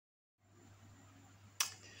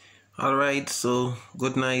All right, so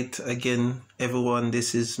good night again, everyone.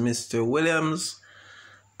 This is Mr. Williams,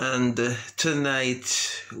 and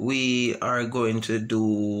tonight we are going to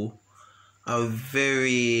do a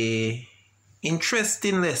very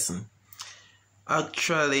interesting lesson.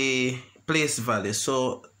 Actually, place value.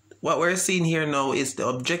 So, what we're seeing here now is the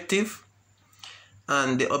objective,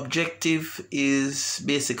 and the objective is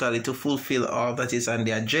basically to fulfill all that is on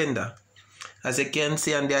the agenda. As you can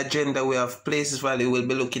see on the agenda, we have place value. We'll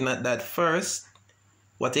be looking at that first,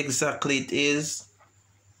 what exactly it is.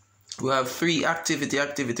 We have three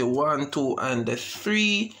activity 1, 2, and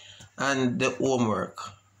 3, and the homework.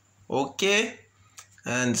 Okay,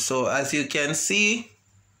 and so as you can see,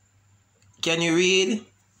 can you read?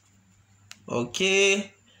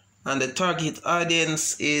 Okay, and the target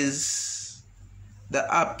audience is the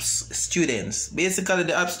ASPSE students, basically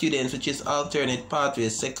the ASPSE students, which is alternate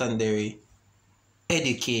pathways secondary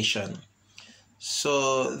education.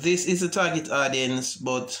 So this is the target audience,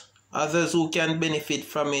 but others who can benefit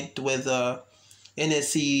from it, whether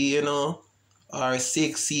NSC, or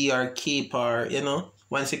CXC or CAPE, or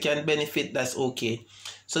once you can benefit, that's okay.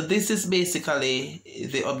 So this is basically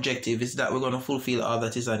the objective, is that we're going to fulfill all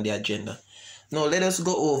that is on the agenda. Now let us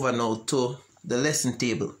go over now to the lesson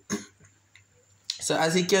table. So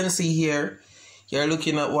as you can see here, you're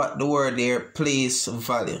looking at what the word there, place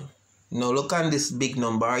value. Now look on this big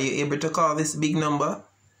number. Are you able to call this big number?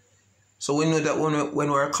 So we know that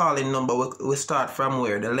when we're calling number, we start from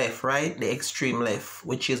where? The left, right? The extreme left,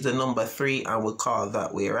 which is the number 3, and we call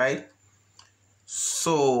that way, right?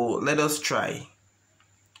 So let us try.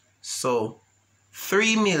 So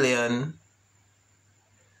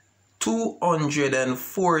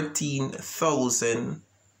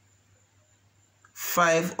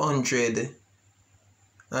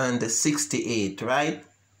right?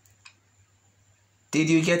 Did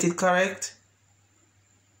you get it correct?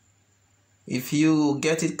 If you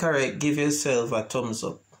get it correct, give yourself a thumbs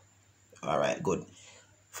up. All right, good.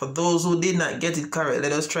 For those who did not get it correct,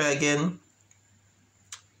 let us try again.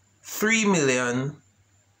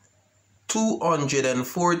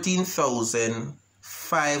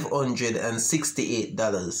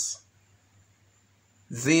 $3,214,568.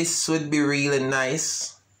 This would be really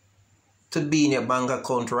nice to be in your bank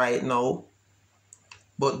account right now.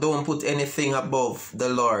 But don't put anything above the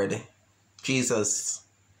Lord Jesus.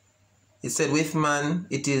 He said, with man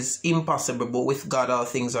it is impossible, but with God all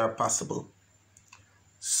things are possible.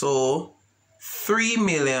 So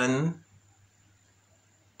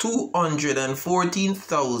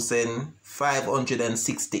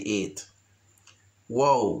 3,214,568.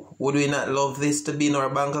 Wow, would we not love this to be in our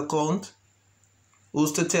bank account?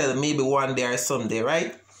 Who's to tell? Maybe one day or someday,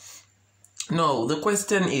 right? Now, the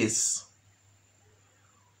question is,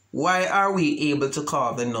 why are we able to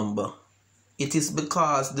call the number? It is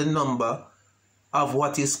because the number of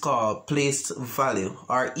what is called place value,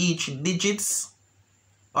 or each digits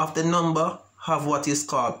of the number have what is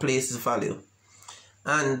called place value.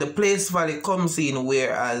 And the place value comes in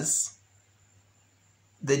whereas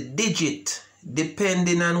the digit,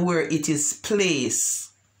 depending on where it is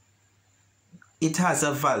placed, it has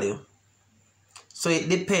a value. So it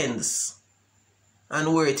depends.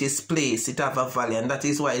 And where it is placed, it have a value, and that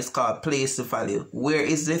is why it's called place value. Where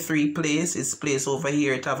is the 3 place? It's placed over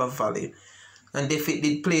here, it have a value. And if it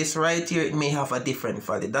did place right here, it may have a different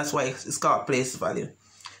value. That's why it's called place value.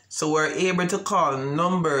 So we're able to call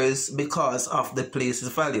numbers because of the place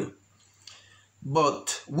value.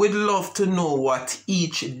 But we'd love to know what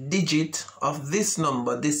each digit of this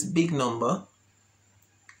number, this big number,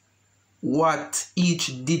 what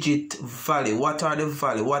each digit value, what are the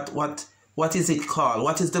value, what is it called?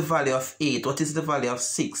 What is the value of 8? What is the value of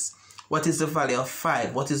 6? What is the value of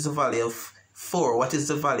 5? What is the value of 4? What is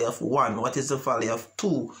the value of 1? What is the value of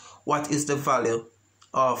 2? What is the value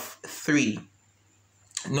of 3?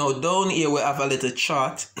 Now down here we have a little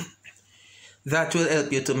chart that will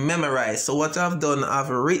help you to memorize. So what I've done, I've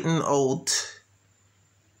written out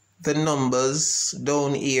the numbers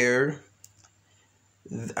down here,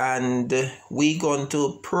 and we're going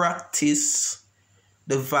to practice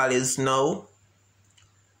the values now.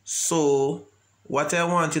 So what I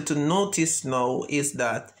want you to notice now is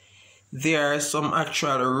that there are some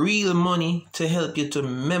actual real money to help you to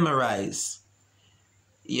memorize,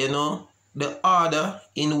 the order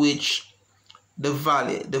in which the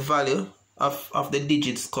value of the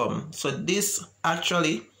digits come. So this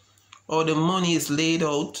actually, how the money is laid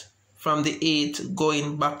out from the 8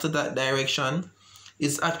 going back to that direction,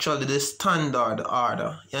 is actually the standard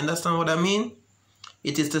order. You understand what I mean?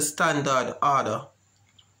 It is the standard order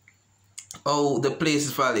how the place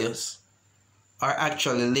values are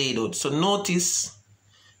actually laid out. So notice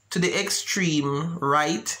to the extreme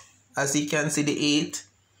right, as you can see the 8,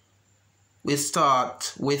 we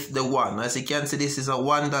start with the 1. As you can see, this is a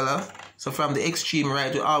 $1. So from the extreme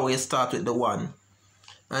right, we always start with the 1.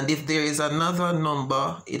 And if there is another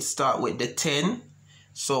number, it starts with the 10.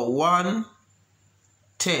 So 1,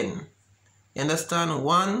 10. You understand?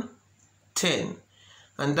 1, 10.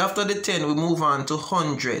 And after the 10, we move on to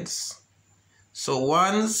hundreds. So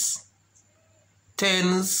ones,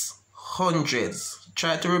 tens, hundreds.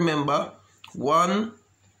 Try to remember 1,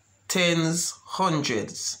 tens,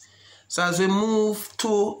 hundreds. So as we move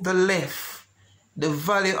to the left, the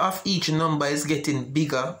value of each number is getting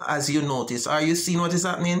bigger, as you notice. Are you seeing what is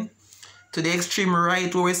happening? To the extreme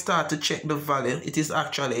right, where we start to check the value, it is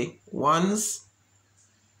actually ones,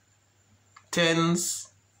 tens,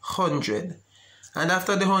 100. And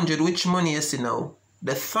after the 100, which money you see now?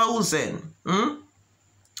 The 1,000.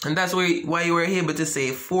 And that's why you were able to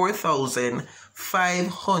say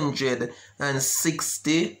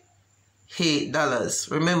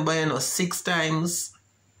 $4,568. Remember, you know, 6 times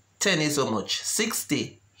 10 is how much?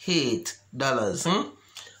 $68.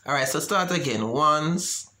 Alright, so start again.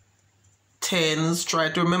 Ones, tens, try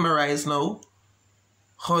to memorize now.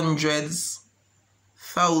 Hundreds,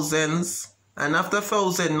 thousands. And after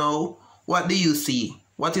 1,000 now, what do you see?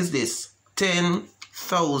 What is this?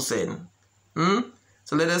 10,000.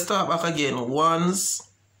 So let us start back again. Ones,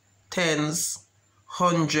 tens,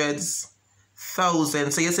 hundreds,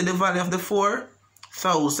 thousands. So you see the value of the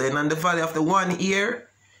 4,000 and the value of the 1 here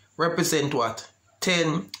represent what?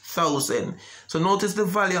 10,000. So notice the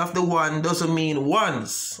value of the 1 doesn't mean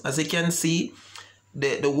ones. As you can see,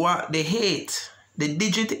 the 8, the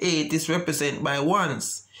digit 8 is represented by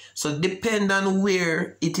ones. So depend on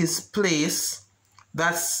where it is placed,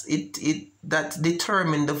 that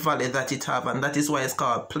determines the value that it have, and that is why it's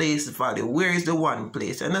called place value. Where is the 1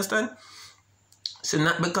 placed? Understand? So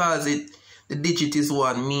not because the digit is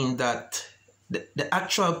 1 mean that the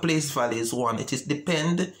actual place value is 1. It is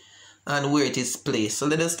depend on where it is placed. So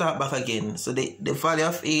let us start back again. So the value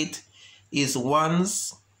of 8 is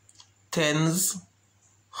ones, tens,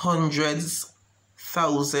 hundreds,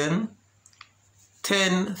 thousand,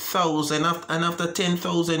 10,000, and after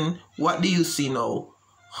 10,000, what do you see now?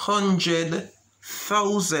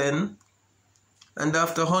 100,000, and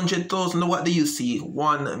after 100,000, what do you see?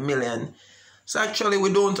 1 million. So actually,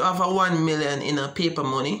 we don't have a 1 million in a paper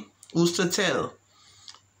money. Who's to tell?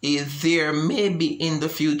 There may be in the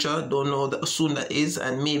future, don't know how soon that is,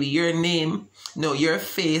 and maybe your name, no, your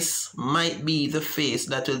face might be the face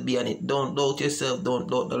that will be on it. Don't doubt yourself, don't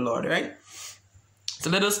doubt the Lord, right? So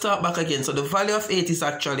let us start back again. So the value of 8 is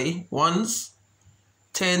actually ones,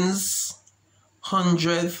 tens,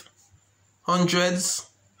 hundreds,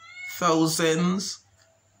 thousands,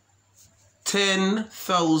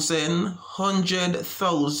 10,000,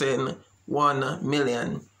 100,000, 1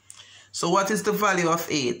 million. So what is the value of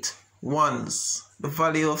 8? Ones. The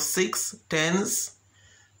value of 6, tens.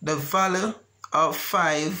 The value of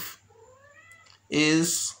 5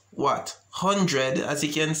 is what? 100. As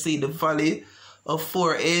you can see, the value of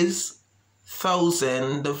 4 is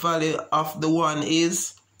 1,000. The value of the 1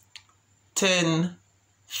 is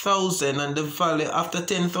 10,000. And the value after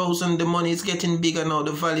 10,000, the money is getting bigger now.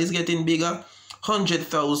 The value is getting bigger.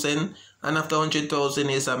 100,000. And after 100,000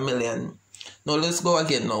 is a million. Now let's go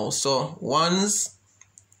again now. So ones.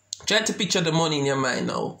 Try to picture the money in your mind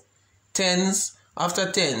now. Tens.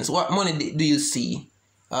 After tens, what money do you see?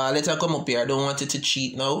 Let her come up here. I don't want you to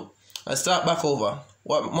cheat now. I'll start back over.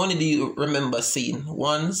 What money do you remember seeing?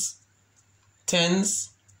 Ones, tens,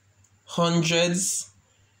 hundreds.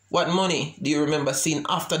 What money do you remember seeing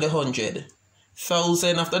after the 100?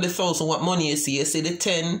 1,000. After the 1,000, what money you see? You see the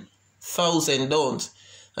 10,000, don't?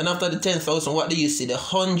 And after the 10,000, what do you see? The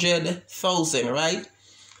 100,000, right?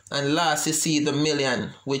 And last, you see the million,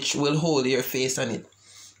 which will hold your face on it.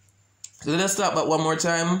 So let's start back one more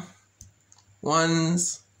time.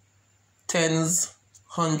 Ones, tens,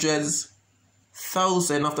 hundreds,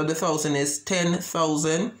 1,000. After the 1,000 is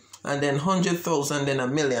 10,000, and then 100,000, then a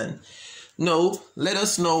million. Now, let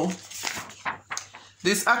us know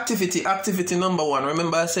this activity number 1.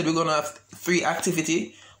 Remember I said we're going to have 3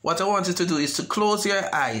 activity. What I want you to do is to close your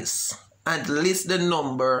eyes and list the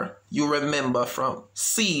number you remember from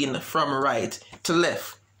seeing from right to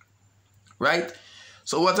left. Right?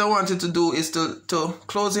 So what I want you to do is to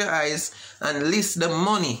close your eyes and list the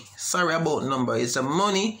money. Sorry about number. It's the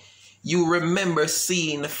money you remember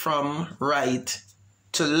seeing from right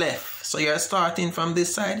to left. So you're starting from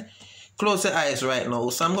this side. Close your eyes right now.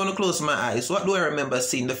 So I'm going to close my eyes. What do I remember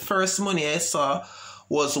seeing? The first money I saw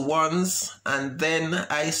was ones, and then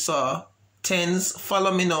I saw tens.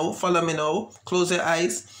 Follow me now. Follow me now. Close your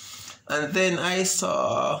eyes. And then I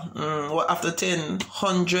saw, after 10,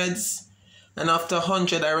 hundreds. And after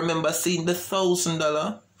 100, I remember seeing the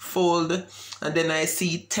 $1,000 fold. And then I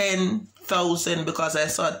see 10,000 because I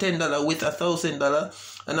saw $10 with $1,000.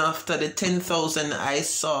 And after the 10,000, I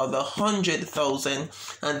saw the 100,000.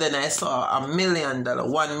 And then I saw $1 million,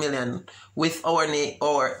 1 million with our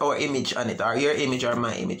image on it, or your image or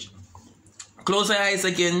my image. Close your eyes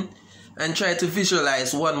again and try to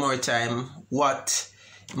visualize one more time what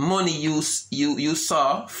money you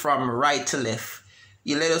saw from right to left.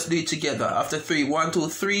 You let us do it together. After 3, 1, 2,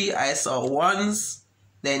 3, I saw ones,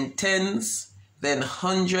 then tens, then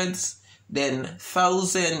hundreds, then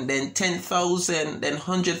 1,000, then 10,000, then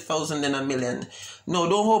 100,000, then 1 million. No,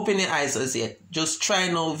 don't open your eyes as yet. Just try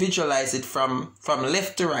now visualize it from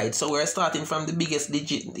left to right. So we're starting from the biggest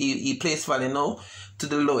digit, place value now, to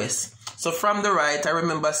the lowest. So from the right, I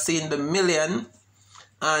remember seeing the million,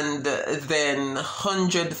 and then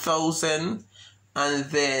 100,000, and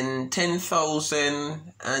then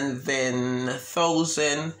 10,000, and then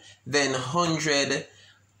 1,000, then 100,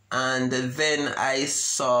 and then I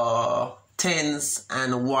saw tens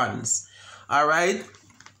and ones. All right.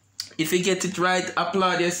 If you get it right,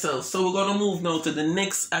 applaud yourself. So we're going to move now to the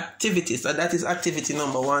next activity. So that is activity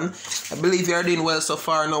number 1. I believe you are doing well so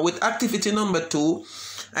far. Now with activity number 2,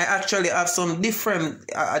 I actually have some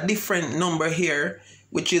a different number here,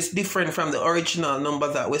 which is different from the original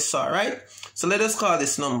number that we saw, right? So let us call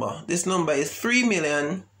this number. This number is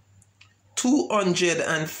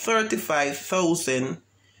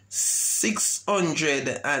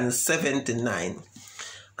 3,235,679.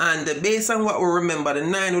 And based on what we remember, the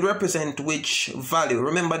 9 would represent which value?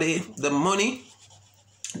 Remember the money,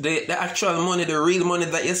 the actual money, the real money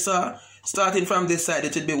that you saw. Starting from this side,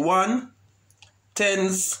 it would be 1,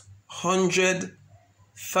 tens, 100,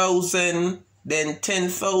 1,000, then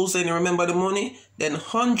 10,000. Remember the money? Then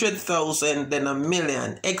 100,000, then 1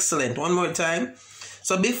 million. Excellent. One more time.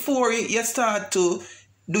 So before you start to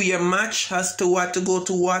do your match as to what to go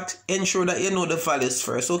to what, ensure that you know the values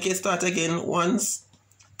first. Okay, start again. Ones,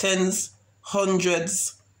 tens,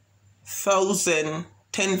 hundreds, 1,000,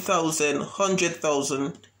 10,000,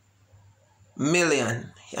 100,000,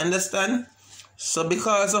 million. You understand? So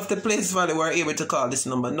because of the place value, we're able to call this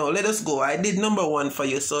number. Now let us go. I did number 1 for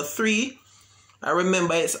you. So 3, I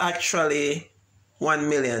remember it's actually 1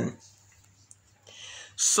 million.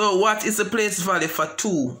 So what is the place value for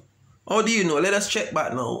 2? How do you know? Let us check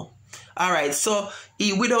back now. Alright, so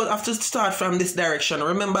we don't have to start from this direction.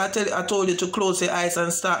 Remember I told you to close your eyes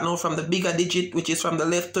and start now from the bigger digit, which is from the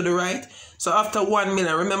left to the right. So after 1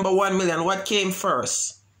 million, remember 1 million, what came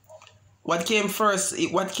first? What came first?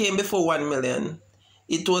 What came before 1 million?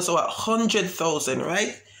 It was what? 100,000,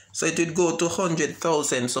 right? So it would go to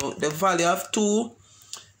 100,000. So the value of 2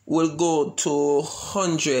 will go to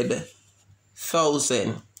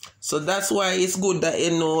 100,000. So that's why it's good that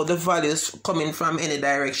you know the values coming from any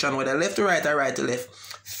direction, whether left to right or right to left.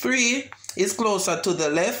 3 is closer to the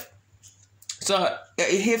left. So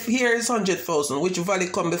if here is 100,000, which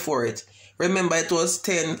value come before it? Remember it was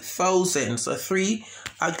 10,000. So 3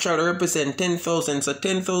 actually represent 10,000. So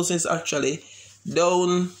 10,000 is actually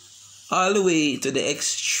down all the way to the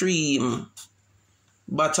extreme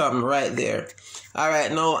bottom right there.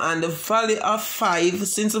 Alright, now and the value of 5,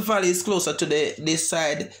 since the value is closer to this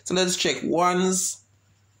side, so let's check. Ones,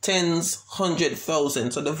 tens,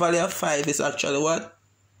 100,000. So the value of 5 is actually what?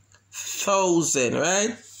 1,000,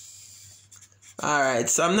 right? Alright,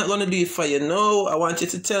 so I'm not going to do it for you now. I want you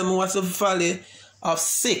to tell me what's the value of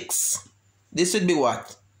 6. This would be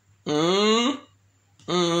what?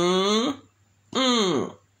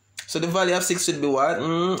 So the value of 6 would be what?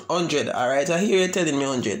 100. Alright, I hear you telling me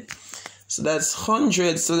 100. So that's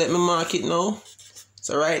 100. So let me mark it now.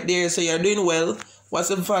 So right there. So you're doing well. What's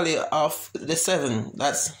the value of the 7?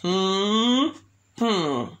 That's What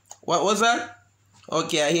was that?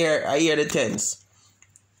 Okay, I hear the tens.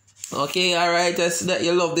 Okay, alright. I see that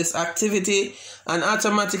you love this activity. And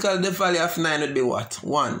automatically the value of 9 would be what?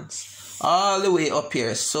 1. All the way up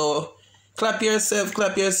here. So clap yourself,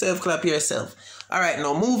 clap yourself, clap yourself. Alright,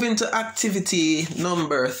 now moving to activity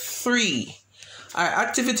number 3. Alright,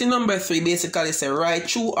 activity number 3 basically says write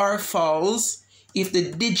true or false if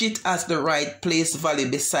the digit has the right place value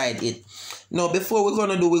beside it. Now, before we're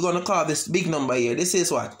going to call this big number here. This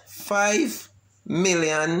is what? 5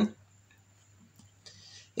 million.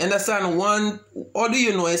 You understand? How do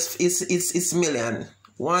you know it's million?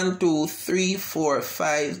 1, 2, 3, 4,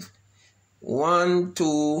 5. 1,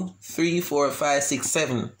 2, 3, 4, 5, 6,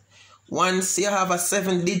 7. Once you have a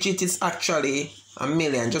 7 digit, it's actually a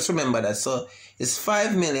million. Just remember that. So it's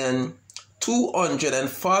 5 million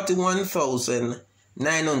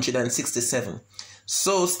 241,967.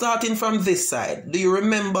 So starting from this side, do you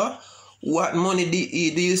remember what money do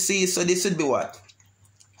you see? So this would be what?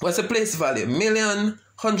 What's the place value? Million,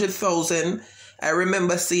 100,000. I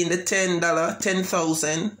remember seeing the $10,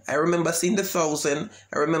 10,000. I remember seeing the 1,000.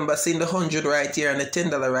 I remember seeing the 100 right here and the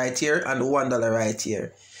 $10 right here and the $1 right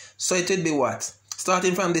here. So it would be what?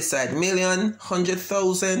 Starting from this side, million,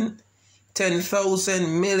 100,000,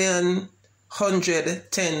 10,000, million,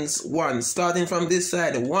 100, tens, ones. Starting from this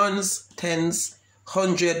side, ones, tens,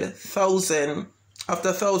 100,000. After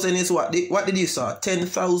 1,000 is what? What did you saw?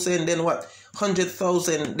 10,000, then what?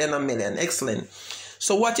 100,000, then a million. Excellent.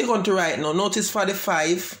 So what you're going to write now, notice for the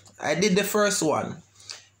 5, I did the first one.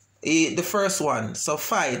 The first one. So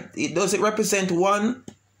 5, does it represent 1?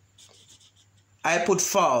 I put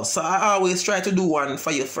false. So I always try to do 1 for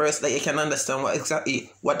you first, that you can understand what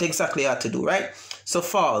exactly you have to do, right? So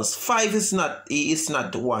false. 5 is not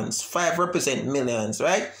ones. 5 represent millions,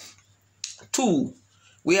 right? 2,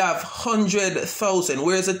 we have 100,000.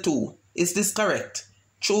 Where's the 2? Is this correct?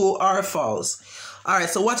 True or false?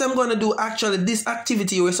 Alright, so what I'm going to do, actually, this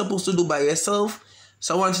activity you were supposed to do by yourself.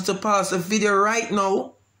 So I want you to pause the video right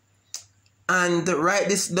now and write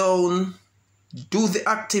this down, do the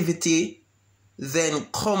activity, then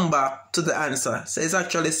come back to the answer. So it's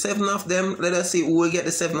actually 7 of them. Let us see who will get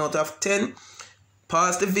the 7 out of 10.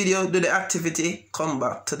 Pause the video, do the activity, come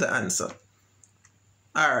back to the answer.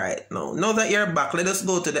 Alright, now that you're back, let us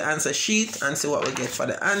go to the answer sheet and see what we get for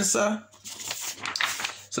the answer.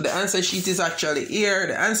 So the answer sheet is actually here.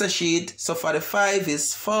 The answer sheet, so for the 5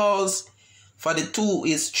 is false, for the 2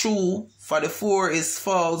 is true, for the 4 is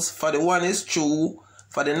false, for the 1 is true,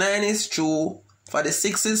 for the 9 is true, for the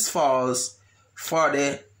 6 is false, for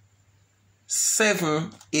the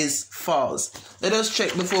 7 is false. Let us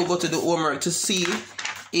check before we go to the homework to see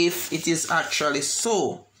if it is actually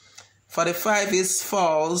so. For the 5 is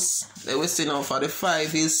false. Let us see now. For the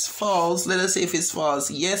 5 is false. Let us see if it's false.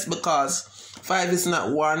 Yes, because 5 is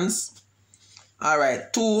not ones.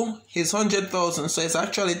 Alright, 2 is 100,000, so it's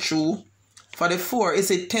actually true. For the 4,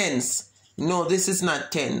 is it tens? No, this is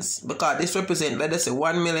not tens, because this represents, let us say,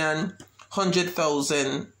 1,000,000,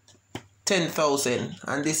 100,000, 10,000,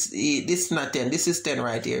 and this is not 10, this is 10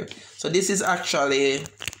 right here. So this is actually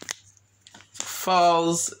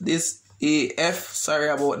false, this F, sorry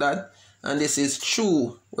about that, and this is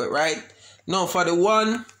true, right? Now for the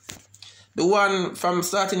 1, the 1 from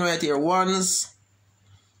starting right here, ones,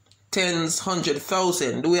 tens,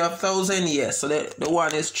 100,000. Do we have 1,000? Yes. So the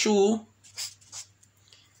 1 is true.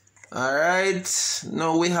 Alright.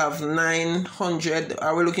 Now we have 900.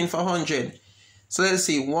 Are we looking for 100? So let's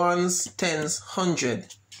see. Ones, tens,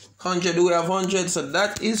 100. 100. Do we have 100? So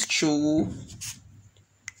that is true.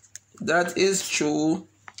 That is true.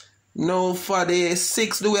 Now for the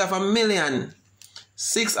 6, do we have a million?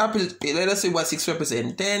 6, let us see what 6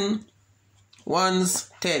 represents. 10.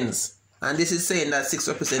 Ones, tens, and this is saying that 6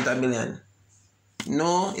 represent a million.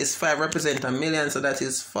 No, it's 5 represent a million, so that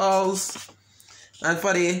is false. And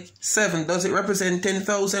for the 7, does it represent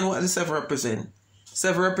 10,000? What does 7 represent?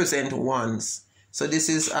 7 represent ones, so this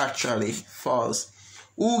is actually false.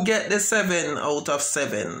 Who get the 7 out of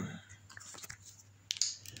 7?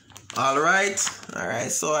 Alright,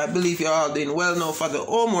 so I believe you're all doing well now for the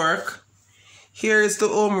homework. Here is the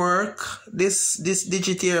homework. This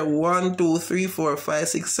digit here, 1, 2, 3, 4, 5,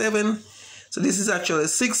 6, 7. So this is actually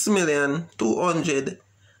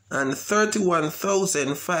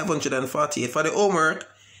 6,231,548. For the homework,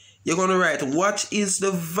 you're going to write what is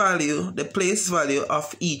the value, the place value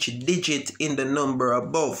of each digit in the number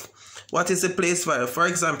above. What is the place value? For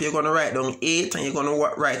example, you're going to write down 8 and you're going to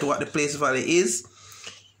write what the place value is.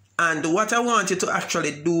 And what I want you to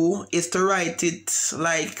actually do is to write it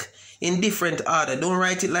like in different order. Don't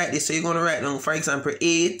write it like this. So you're going to write down, for example,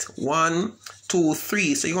 8, 1, 2,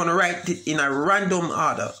 3. So you're going to write it in a random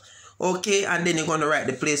order. Okay, and then you're going to write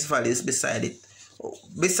the place values beside it,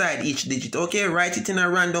 beside each digit. Okay, write it in a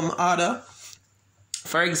random order.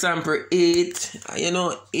 For example, 8,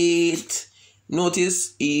 8,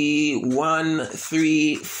 notice 1,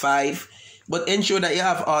 3, 5. But ensure that you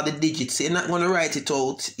have all the digits. So you're not going to write it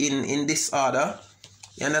out in this order.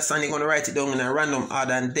 You understand? You're going to write it down in a random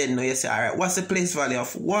order, and then now you say, alright, what's the place value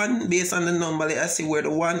of 1 based on the number? Let's see where the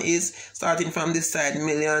 1 is. Starting from this side,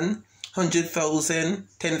 million, 100,000,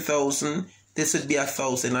 10,000. This would be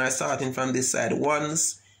 1,000. Alright, starting from this side,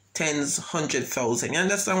 ones, tens, 100,000. You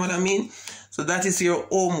understand what I mean? So that is your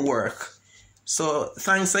homework. So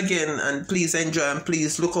thanks again, and please enjoy, and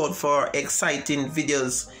please look out for exciting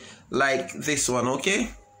videos like this one,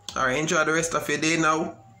 okay? Alright, enjoy the rest of your day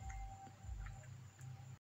now.